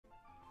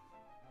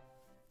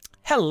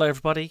Hello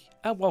everybody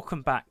and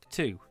welcome back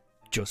to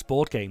Just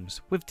Board Games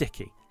with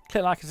Dickie.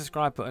 Click like and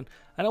subscribe button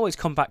and always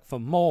come back for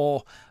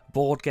more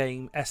board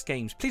game-esque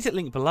games. Please hit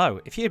link below.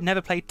 If you've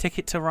never played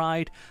Ticket to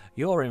Ride,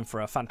 you're in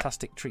for a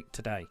fantastic treat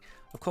today.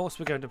 Of course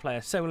we're going to play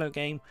a solo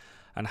game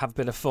and have a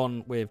bit of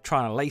fun with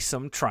trying to lay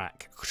some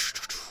track.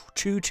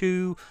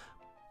 Choo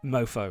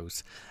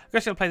mofos. I'm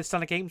just going to play the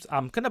standard games.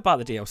 I'm going to buy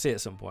the DLC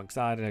at some point because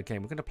I don't know. Okay,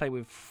 we're going to play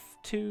with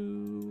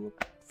two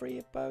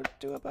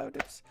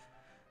opponents.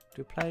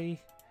 Do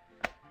play...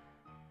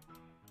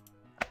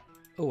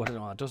 Oh, I don't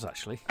know what that does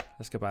actually.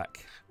 Let's go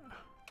back.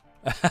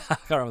 I can't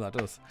remember what that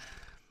does.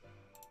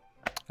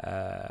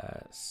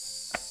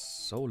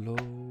 Solo.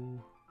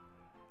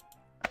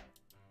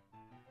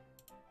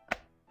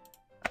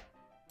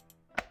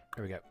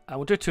 There we go. And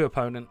we'll do two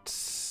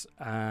opponents,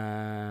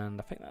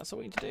 and I think that's all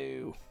we need to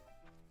do.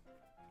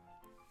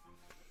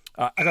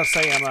 I gotta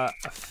say, I'm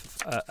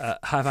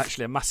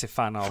actually a massive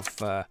fan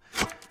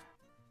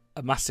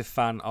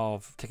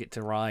of Ticket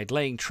to Ride,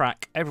 laying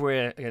track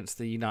everywhere against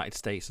the United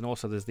States, and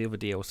also there's the other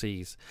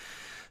DLCs.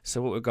 So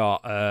what we've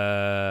got,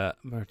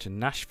 Merton,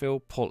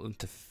 Nashville, Portland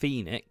to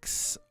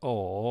Phoenix,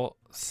 or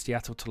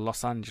Seattle to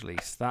Los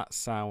Angeles. That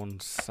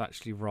sounds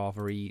actually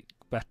rather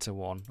better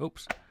one.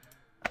 Oops.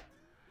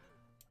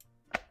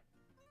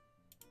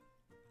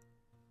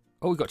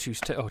 Oh, we got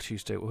choose two. Oh,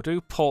 choose two. We'll do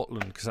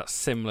Portland because that's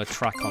similar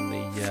track on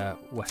the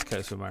west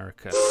coast of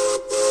America.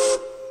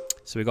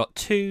 So we've got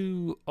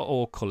two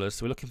all colours.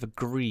 So we're looking for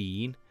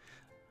green.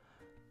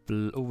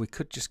 Blue. Oh, we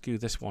could just do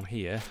this one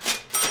here.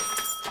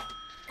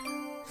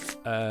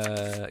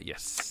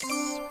 Yes.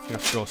 We're going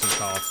to draw some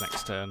cards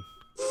next turn.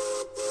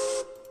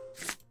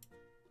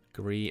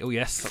 Green. Oh,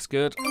 yes, that's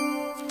good.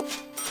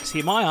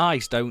 See, my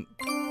eyes don't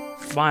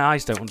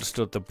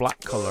understand the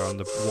black colour and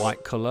the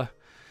white colour.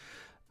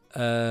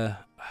 I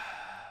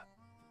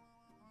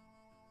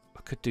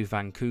could do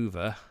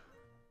Vancouver.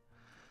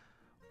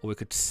 Or we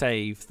could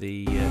save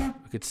the. We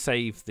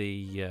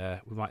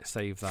might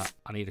save that.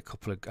 I need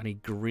I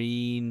need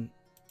green,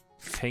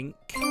 pink.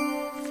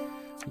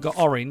 We've got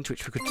orange,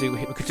 which we could do.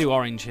 We could do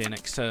orange here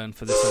next turn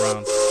for this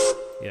round.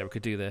 Yeah, we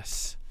could do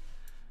this.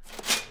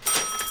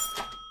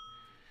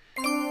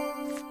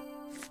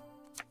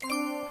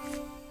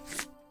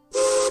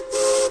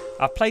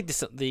 I played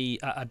this at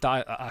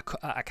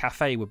a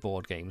cafe with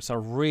board games, so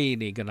I'm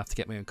really gonna have to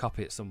get my own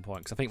copy at some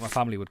point because I think my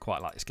family would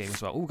quite like this game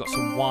as well. Oh, we've got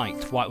some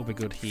white. White will be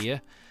good here.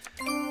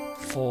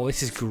 Oh,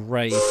 this is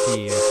grey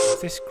here.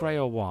 Is this grey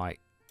or white?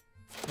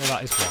 No,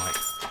 that is white.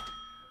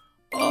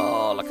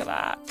 Oh, look at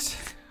that.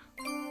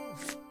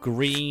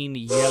 Green,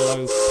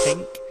 yellow,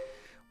 pink.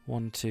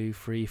 1, 2,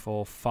 3,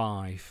 4,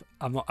 5.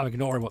 I'm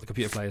ignoring what the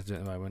computer players do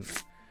at the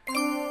moment.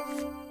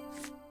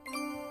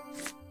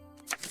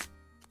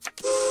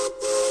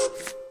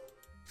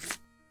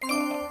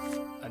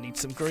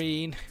 Some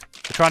green.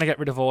 We're trying to get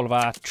rid of all of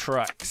our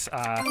trucks,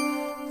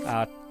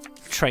 our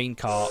train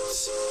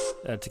carts,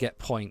 to get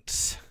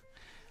points.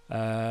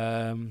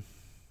 Can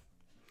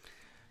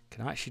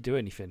I actually do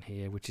anything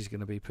here which is going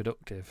to be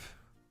productive?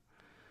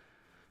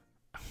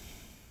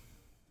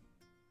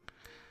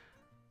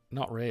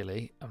 Not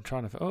really. I'm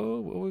trying to...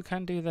 Oh, what we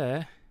can do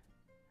there.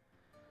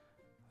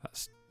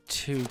 That's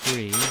 2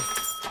 green.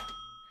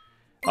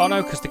 Oh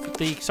no, because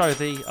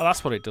oh,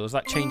 that's what it does.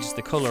 That changes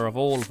the colour of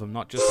all of them,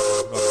 not just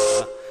that one. I've got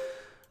that.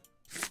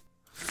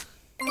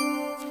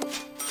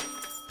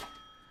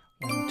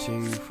 1,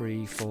 2,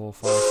 3, 4,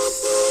 5,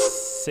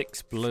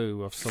 6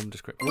 blue of some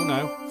description. Oh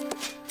no.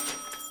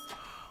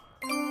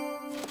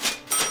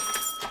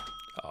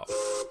 Oh.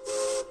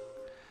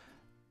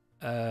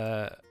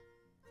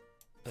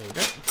 There we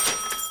go.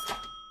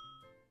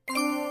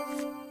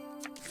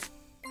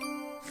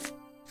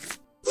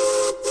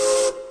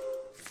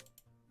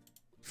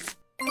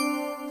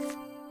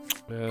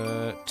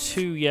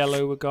 Two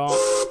yellow we got.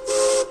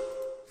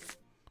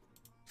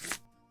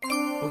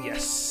 Oh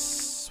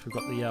yes, we've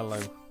got the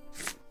yellow.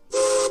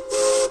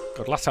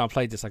 God, last time I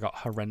played this I got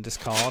horrendous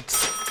cards.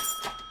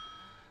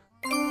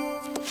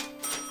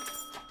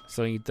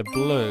 So I need the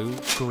blue,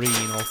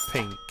 green or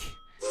pink.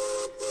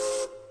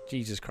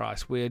 Jesus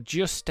Christ, we're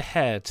just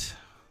ahead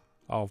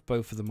of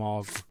both of the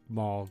Morg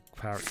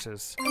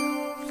characters. I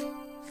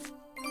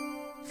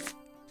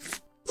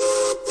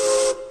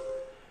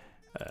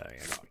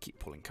gotta keep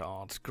pulling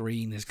cards.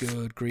 Green is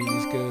good. Green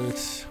is good.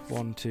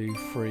 1, 2,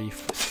 3.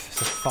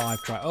 It's a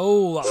 5 try.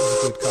 Oh, that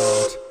was a good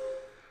card.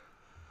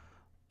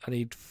 I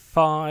need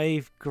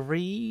 5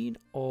 green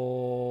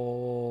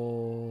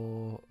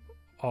or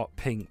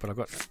pink, but I've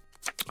got.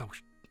 Oh,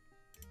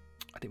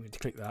 I didn't mean to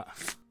click that.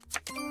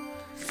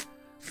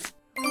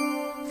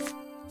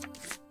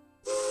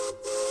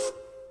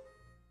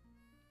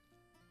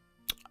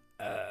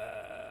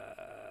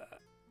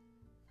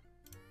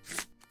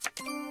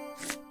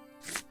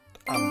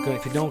 I'm good.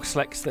 If it no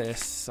selects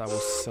this, I will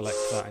select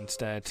that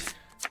instead.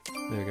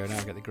 There we go. Now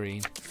I get the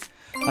green.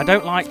 I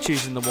don't like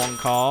choosing the one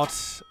card.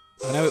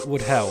 I know it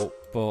would help,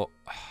 but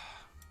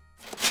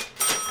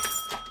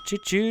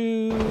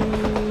choo-choo,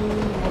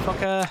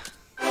 motherfucker.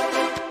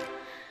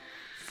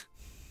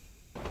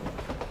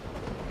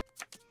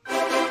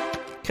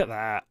 Look at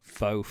that.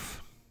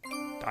 Both.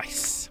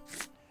 Nice.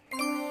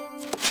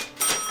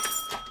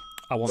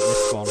 I want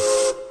this one.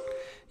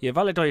 You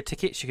valid all your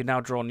tickets. You can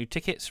now draw new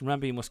tickets.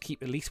 Remember, you must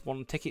keep at least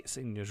one tickets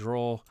in your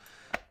drawer.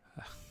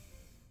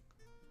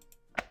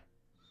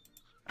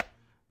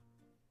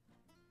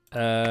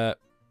 I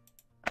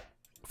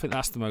think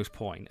that's the most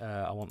point.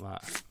 I want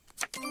that.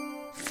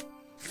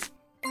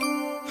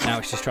 Now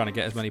it's just trying to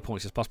get as many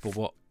points as possible,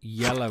 but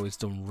yellow has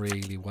done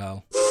really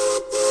well.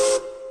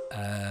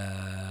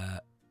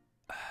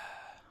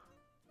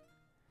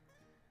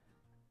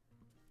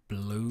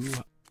 Blue.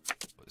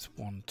 It's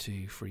 1,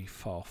 2, 3,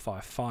 4,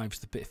 5. Five's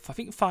the bit. I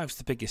think five's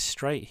the biggest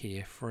straight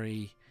here.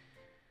 3.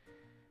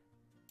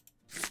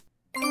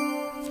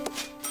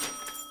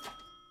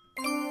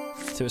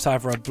 So it's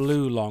either a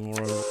blue long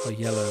or a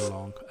yellow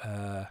long.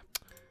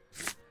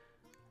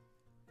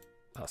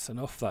 That's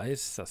enough.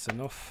 That's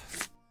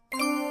enough. I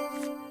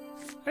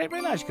didn't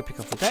realise you could pick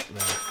off the deck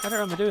there. I don't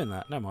remember doing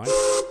that. Never mind.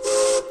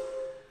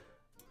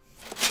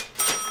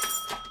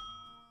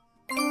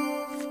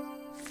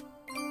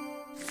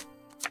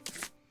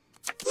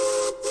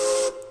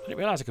 I didn't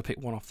realise I could pick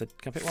one off the.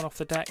 Can I pick one off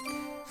the deck?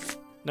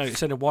 No,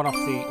 it's only one off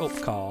the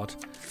up card.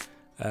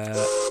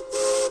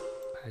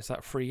 Is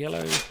that 3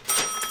 yellow?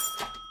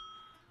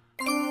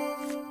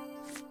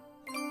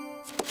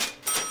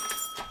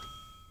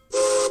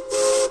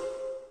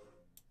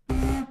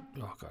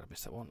 Oh god, I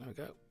missed that one. There we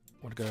go.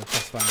 Want to go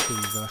across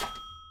Vancouver.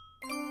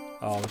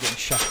 Oh, we're getting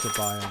shafted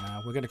by her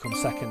now. We're going to come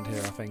second here,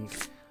 I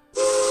think.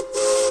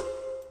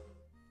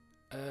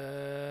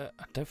 I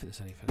don't think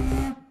there's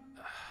anything.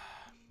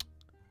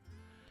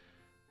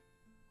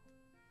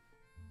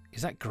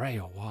 Is that grey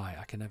or white?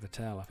 I can never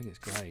tell. I think it's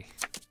grey.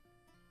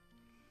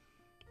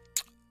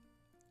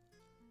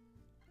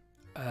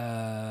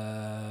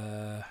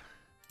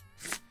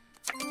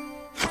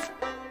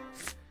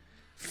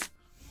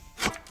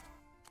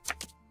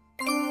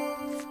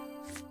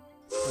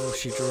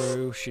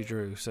 Oh, she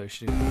drew, so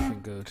she did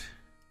nothing good.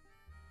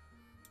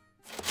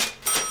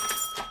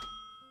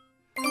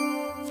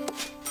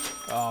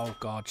 Oh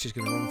god, she's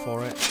going to run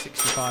for it.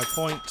 65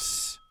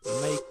 points.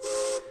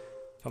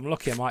 If I'm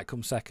lucky, I might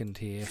come second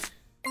here.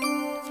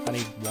 I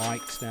need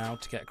whites now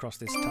to get across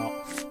this top.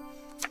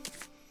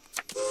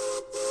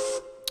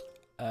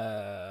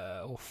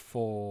 Or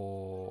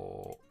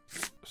 4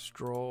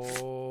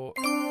 straw.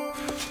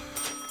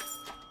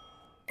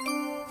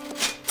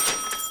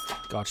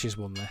 God, she's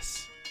won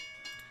this.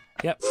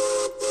 Yep.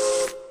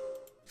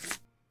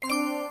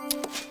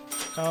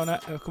 Oh no,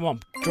 oh, come on,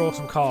 draw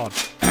some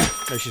cards.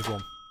 No, she's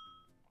won.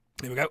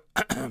 Here we go.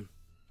 I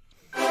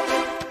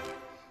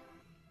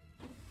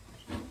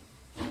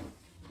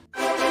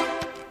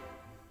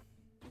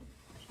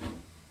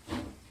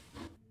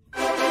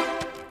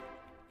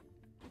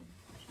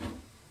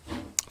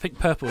think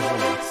purple is on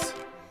this.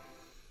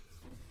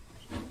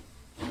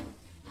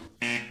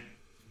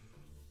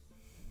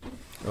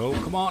 Oh,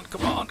 come on,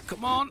 come on,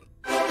 come on.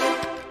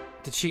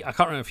 Did she? I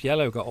can't remember if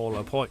yellow got all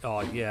her point.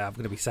 Oh, yeah, I'm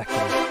going to be second.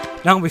 Now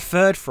I'm going to be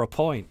third for a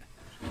point.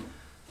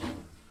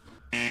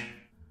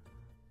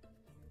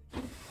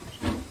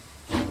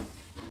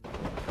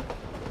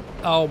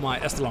 Oh, my,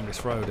 that's the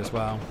longest road as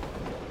well.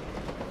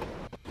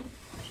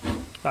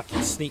 If I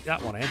can sneak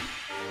that one in.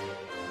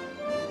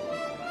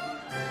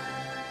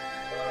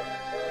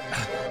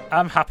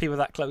 I'm happy with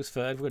that close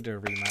third. We're going to do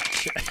a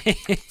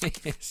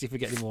rematch. See if we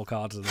get any more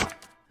cards than that.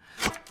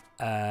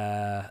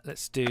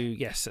 Let's do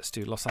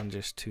Los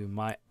Angeles to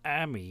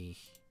Miami.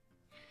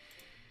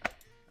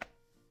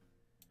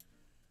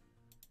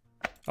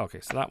 Okay,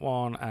 so that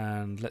one,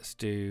 and let's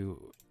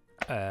do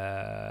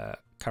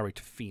Curry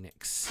to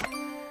Phoenix.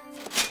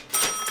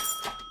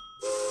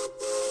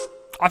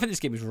 I think this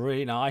game is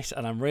really nice,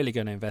 and I'm really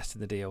going to invest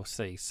in the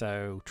DLC.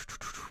 So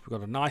we've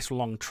got a nice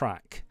long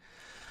track.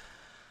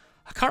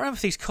 I can't remember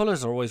if these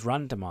colours are always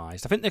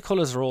randomised. I think the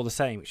colours are all the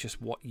same. It's just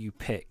what you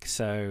pick.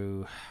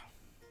 So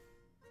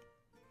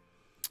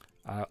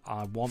I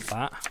want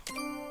that.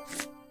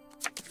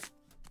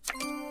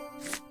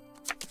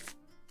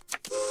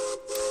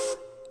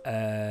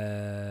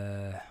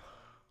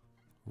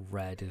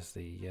 Red is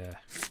the...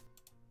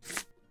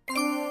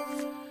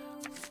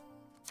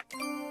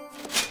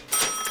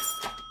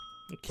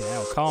 Okay,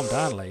 now calm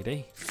down,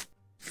 lady.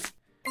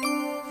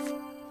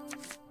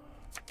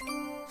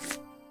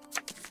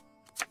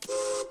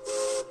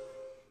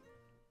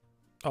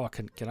 Oh,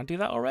 can I do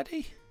that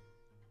already?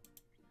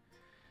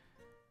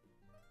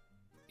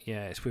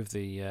 Yeah, it's with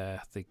the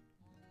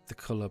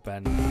colour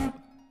bend. Oh,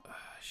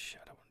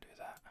 shit, I don't want to do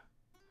that.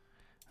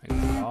 I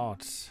got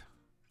cards.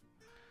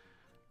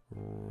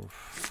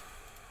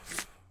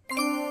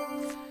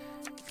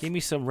 Give me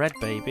some red,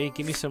 baby.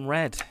 Give me some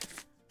red.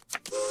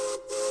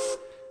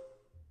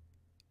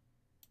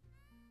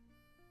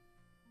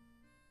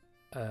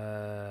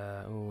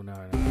 Oh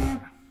no.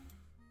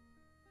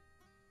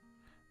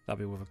 That'll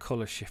be with a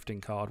colour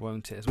shifting card,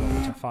 won't it, as well,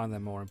 which I find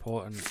them more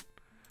important.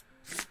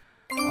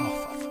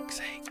 Oh, for fuck's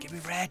sake, give me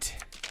red.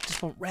 I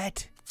just want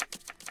red.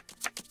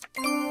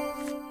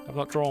 I've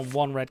not drawn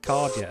one red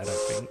card yet, I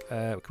don't think.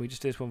 Can we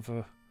just do this one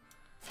for...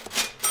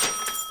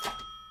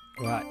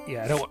 Right,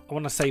 yeah, I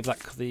want to save that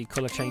the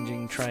colour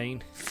changing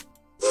train.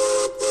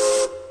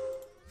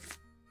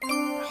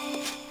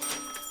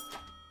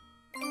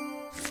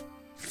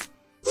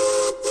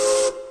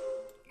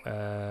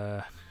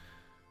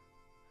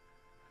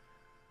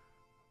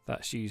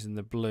 That's using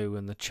the blue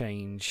and the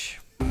change.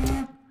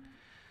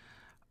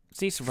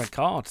 Let's need some red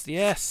cards.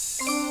 Yes!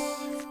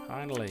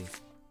 Finally.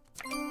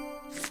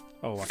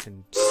 Oh, I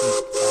can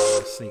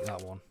sneak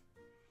that one.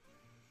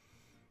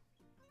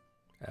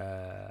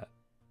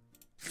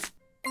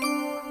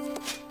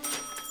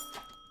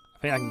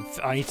 I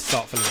need to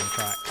start filling in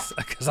tracks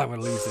because I'm going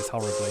to lose this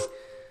horribly.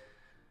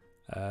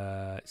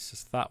 It's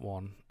just that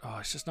one. Oh,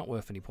 it's just not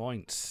worth any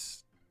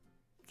points.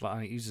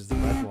 Like, it uses the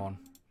red one.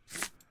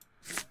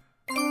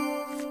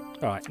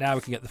 Alright, now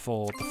we can get the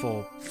four.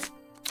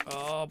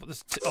 Oh, but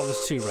there's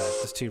two red.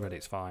 There's two red,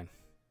 it's fine.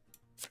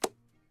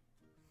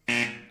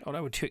 Oh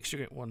no, we're two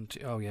extra. One, two.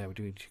 Oh yeah, we're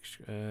doing two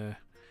extra.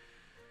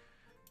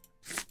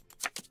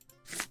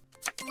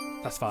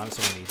 That's fine, that's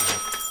all we need now.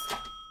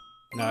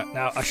 No,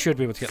 now I should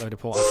be able to get load of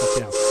port.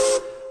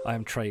 I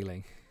am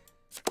trailing.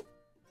 Oh,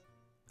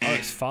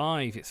 it's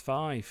 5. It's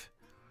 5.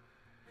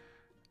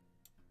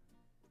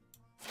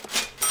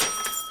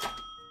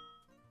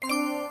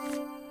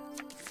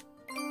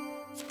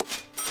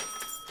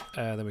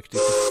 Then we can do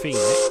the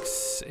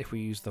Phoenix if we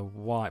use the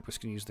white. We're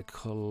just going to use the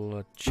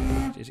colour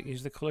change. Is it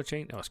use the colour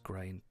change? Oh, it's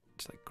grey.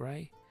 It's like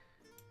grey.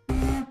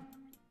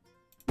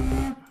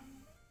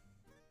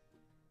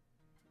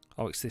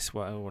 Oh, it's this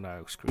way. Oh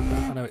no, screw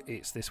that. I know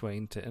it's this way,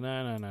 isn't it?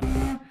 No.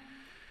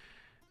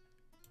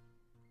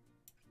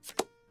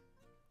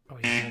 Oh,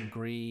 come on,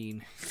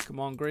 green. Come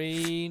on,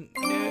 green.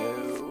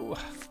 No.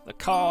 The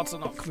cards are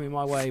not coming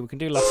my way. We can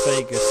do Las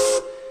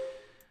Vegas.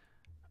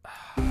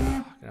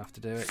 Gonna have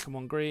to do it. Come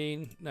on,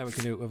 green. No, we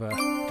can do it with a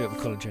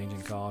colour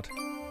changing card.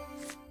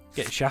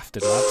 Get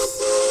shafted,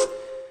 lads.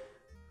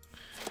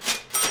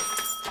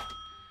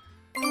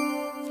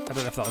 I don't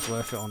know if that was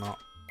worth it or not.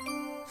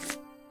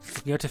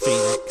 We can go to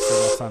Phoenix in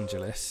Los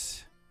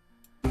Angeles.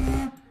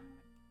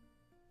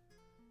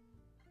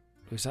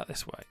 Is that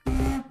this way?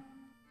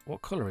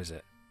 What colour is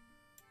it?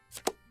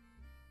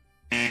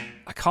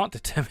 I can't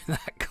determine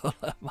that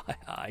colour. My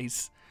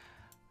eyes.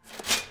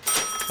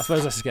 I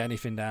suppose let's just get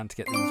anything down to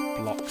get these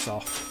blocks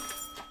off.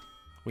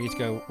 We need to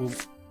go.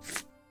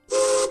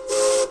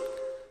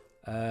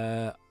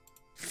 We're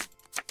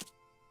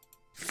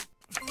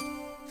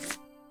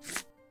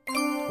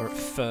at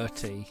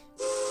 30.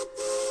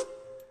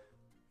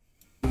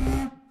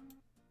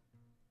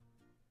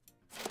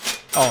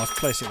 Oh, I was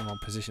placing it in the wrong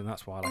position.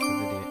 That's why, like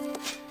an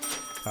idiot.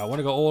 I want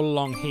to go all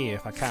along here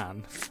if I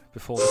can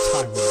before the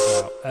time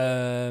runs out.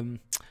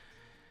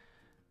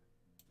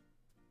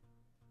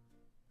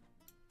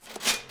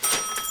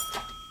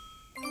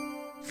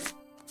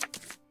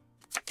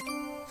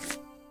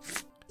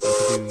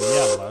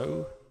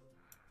 Yellow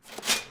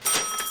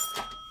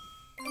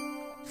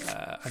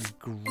and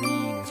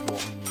green is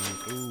what we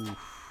need. Ooh,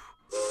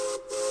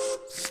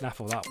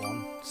 snaffle that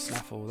one.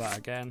 Snaffle that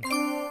again.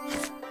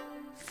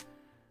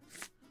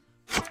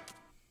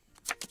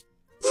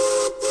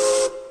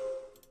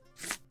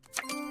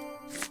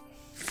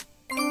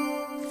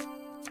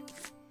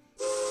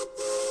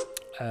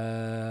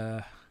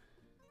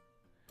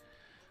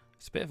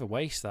 It's a bit of a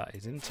waste, that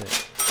is, isn't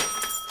it?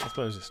 I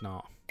suppose it's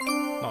not.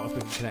 Not if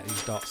we can connect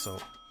these dots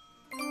up.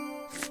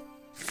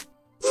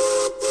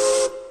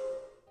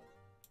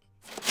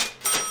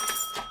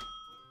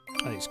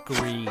 And it's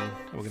green.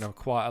 We're going to have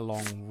quite a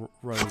long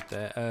road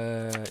there.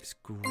 It's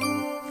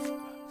green.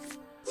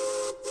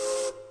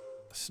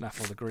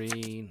 Snaffle the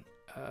green.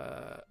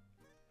 Oh,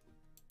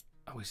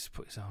 we just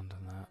put his hand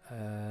on that.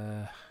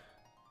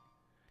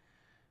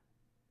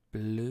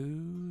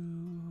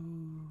 Blue.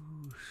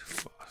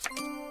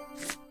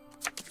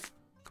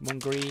 Come on,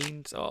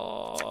 greens.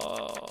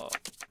 Oh.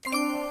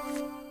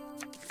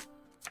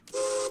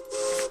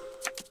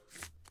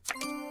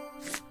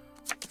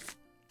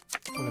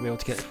 Want to be able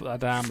to put that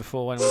down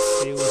before anyone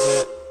steals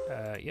it.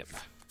 Yep.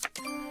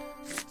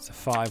 It's a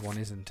 5-1,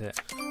 isn't it?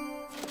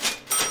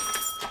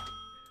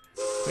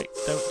 Quick,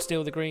 don't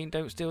steal the green.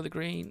 Don't steal the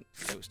green.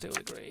 Don't steal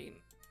the green.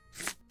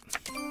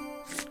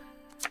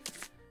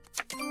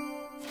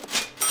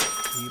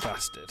 You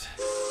bastard.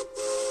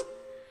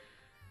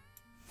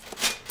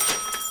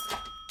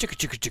 Chicka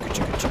chicka chicka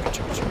chicka chicka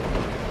chicka chicka.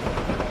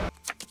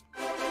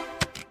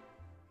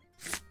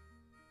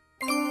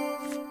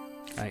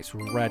 And it's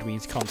red we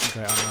need to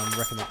concentrate on, and I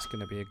reckon that's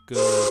going to be a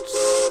good...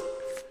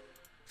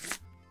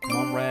 Come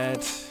on,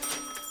 red.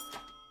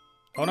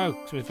 Oh no,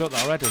 somebody's built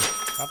that already.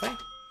 Have they?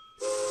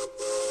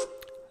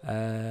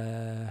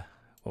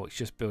 Well, it's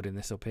just building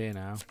this up here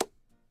now.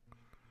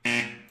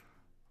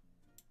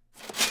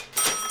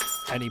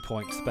 Any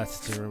point's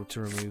better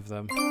to remove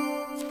them.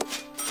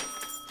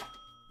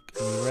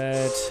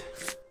 Red.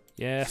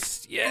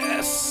 Yes,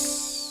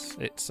 yes!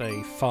 It's a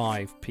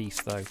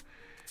 5-piece though.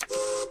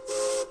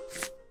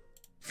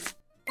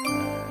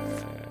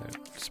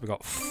 So we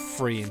got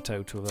 3 in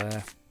total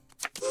there.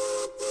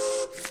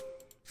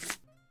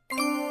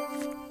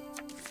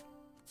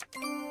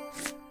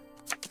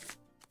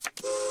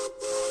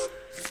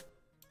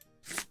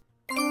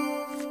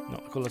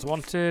 colours I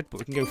wanted, but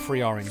we can go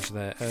free orange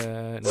there. No,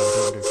 we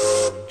don't want to do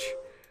free orange.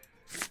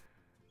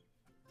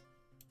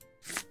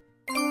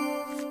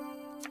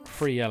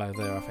 Free yellow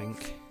there, I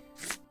think.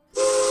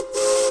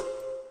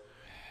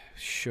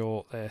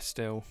 Short there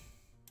still.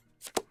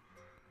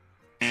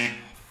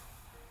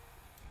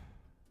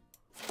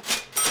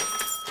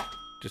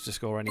 Just to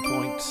score any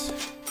points.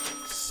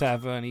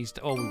 7. He's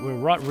we're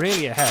right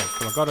really ahead,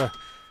 but I've got to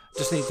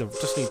just need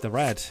the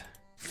red.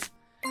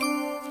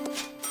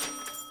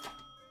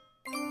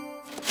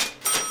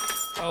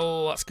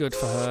 Oh, that's good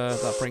for her.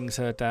 That brings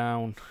her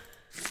down.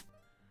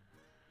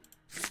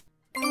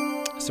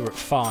 So we're at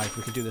 5.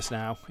 We can do this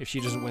now. If she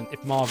doesn't win,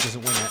 if Marv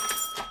doesn't win it,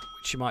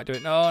 which she might do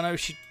it. No,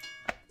 she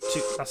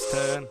last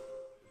turn.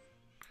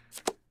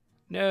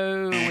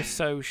 No, we're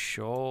so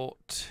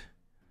short.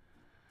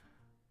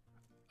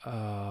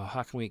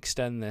 How can we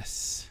extend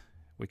this?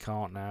 We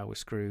can't now. We're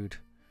screwed.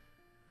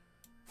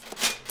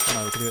 Oh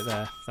no, we can do it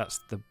there. That's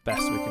the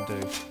best we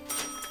can do.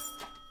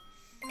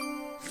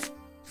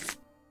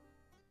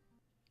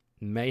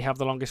 May have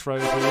the longest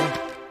road here.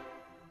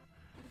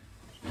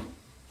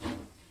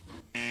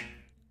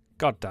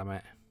 God damn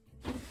it.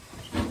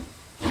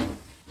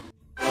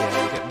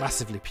 Yeah, we get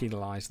massively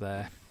penalised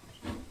there.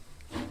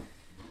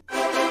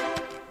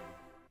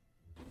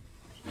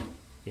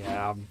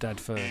 Yeah, I'm dead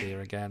third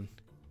here again.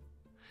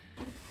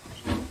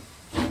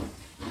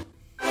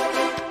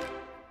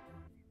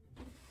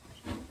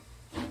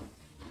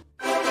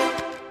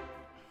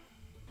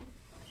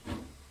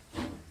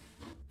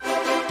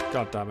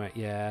 God damn it,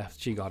 yeah,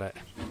 she got it.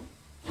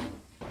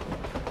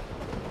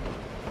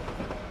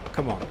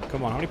 Come on,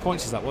 come on, how many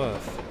points is that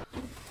worth?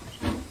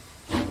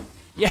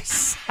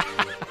 Yes!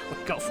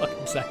 Got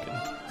fucking second.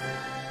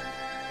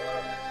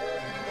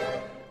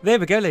 There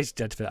we go, ladies and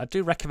gentlemen. I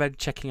do recommend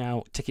checking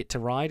out Ticket to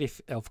Ride.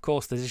 If, of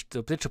course, the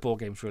digital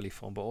board game's really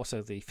fun, but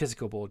also the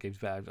physical board game's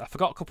better. I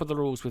forgot a couple of the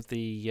rules with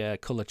the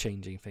colour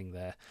changing thing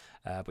there,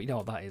 but you know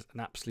what? That is an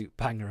absolute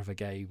banger of a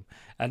game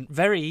and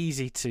very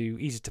easy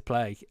to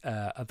play.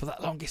 But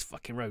that longest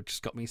fucking road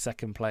just got me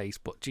second place.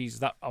 But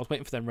Jesus, I was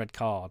waiting for them red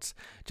cards.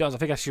 Jones, I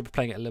think I should be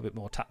playing it a little bit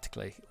more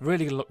tactically.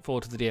 Really look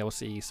forward to the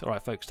DLCs. All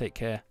right, folks, take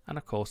care, and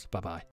of course, bye bye.